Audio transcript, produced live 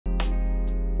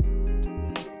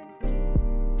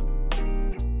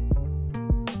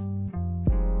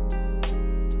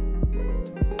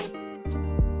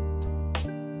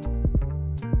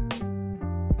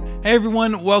Hey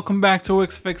everyone, welcome back to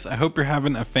Wix Fix. I hope you're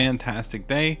having a fantastic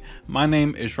day. My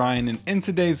name is Ryan, and in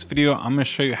today's video, I'm going to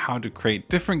show you how to create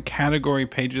different category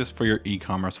pages for your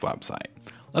e-commerce website.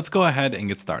 Let's go ahead and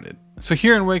get started. So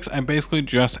here in Wix, I basically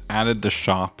just added the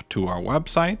shop to our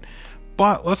website,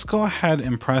 but let's go ahead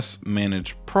and press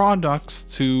Manage Products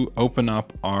to open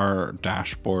up our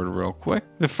dashboard real quick.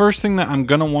 The first thing that I'm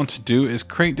going to want to do is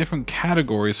create different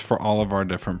categories for all of our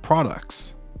different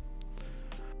products.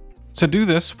 To do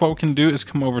this, what we can do is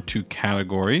come over to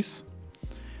categories.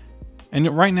 And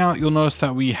right now you'll notice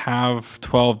that we have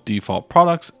 12 default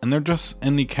products and they're just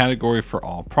in the category for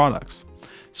all products.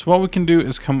 So what we can do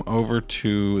is come over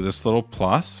to this little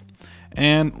plus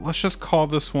and let's just call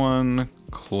this one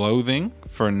clothing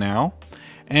for now.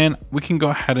 And we can go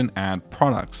ahead and add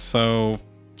products. So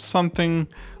something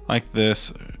like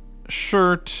this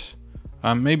shirt,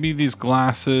 maybe these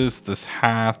glasses, this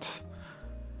hat,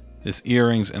 this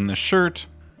earrings, and this shirt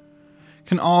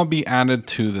can all be added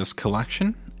to this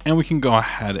collection, and we can go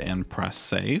ahead and press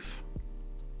save.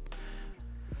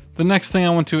 The next thing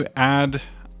I want to add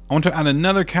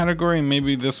another category, and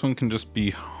maybe this one can just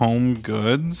be home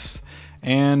goods.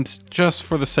 And just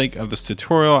for the sake of this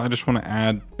tutorial, I just want to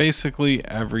add basically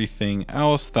everything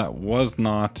else that was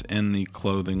not in the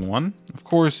clothing one. Of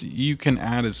course, you can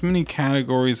add as many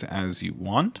categories as you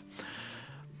want,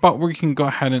 but we can go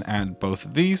ahead and add both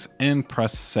of these and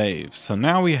press save. So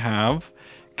now we have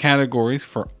categories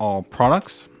for all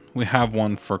products. We have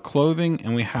one for clothing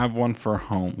and we have one for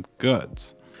home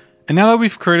goods. And now that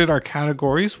we've created our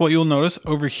categories, what you'll notice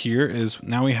over here is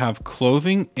now we have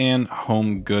clothing and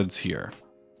home goods here.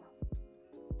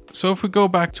 So if we go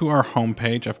back to our home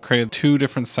page, I've created two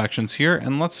different sections here.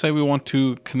 And let's say we want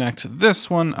to connect this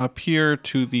one up here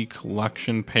to the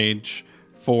collection page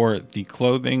for the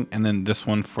clothing, and then this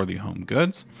one for the home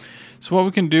goods. So what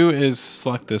we can do is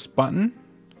select this button,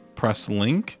 press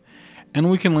link,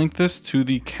 and we can link this to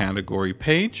the category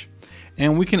page,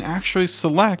 and we can actually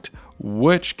select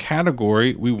which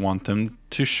category we want them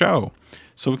to show.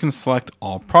 So we can select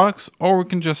all products, or we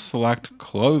can just select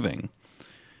clothing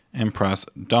and press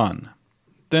done.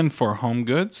 Then for home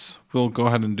goods, we'll go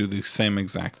ahead and do the same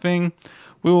exact thing.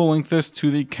 We will link this to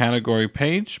the category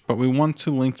page, but we want to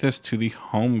link this to the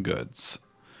home goods.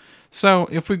 So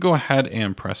if we go ahead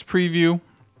and press preview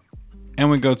and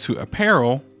we go to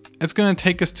apparel, it's going to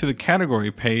take us to the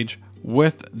category page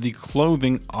with the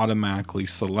clothing automatically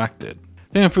selected.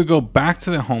 Then if we go back to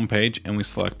the home page and we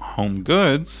select home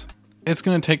goods, it's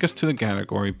going to take us to the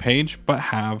category page, but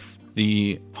have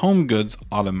the home goods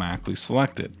automatically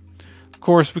selected. Of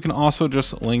course, we can also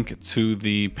just link to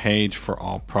the page for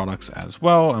all products as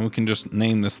well, and we can just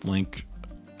name this link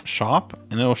shop,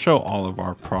 and it'll show all of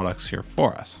our products here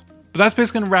for us. But that's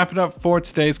basically gonna wrap it up for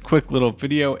today's quick little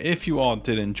video. If you all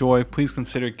did enjoy, please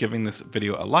consider giving this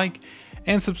video a like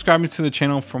and subscribing to the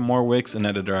channel for more Wix and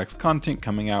EditorX content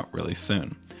coming out really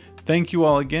soon. Thank you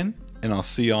all again, and I'll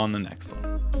see you on the next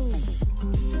one.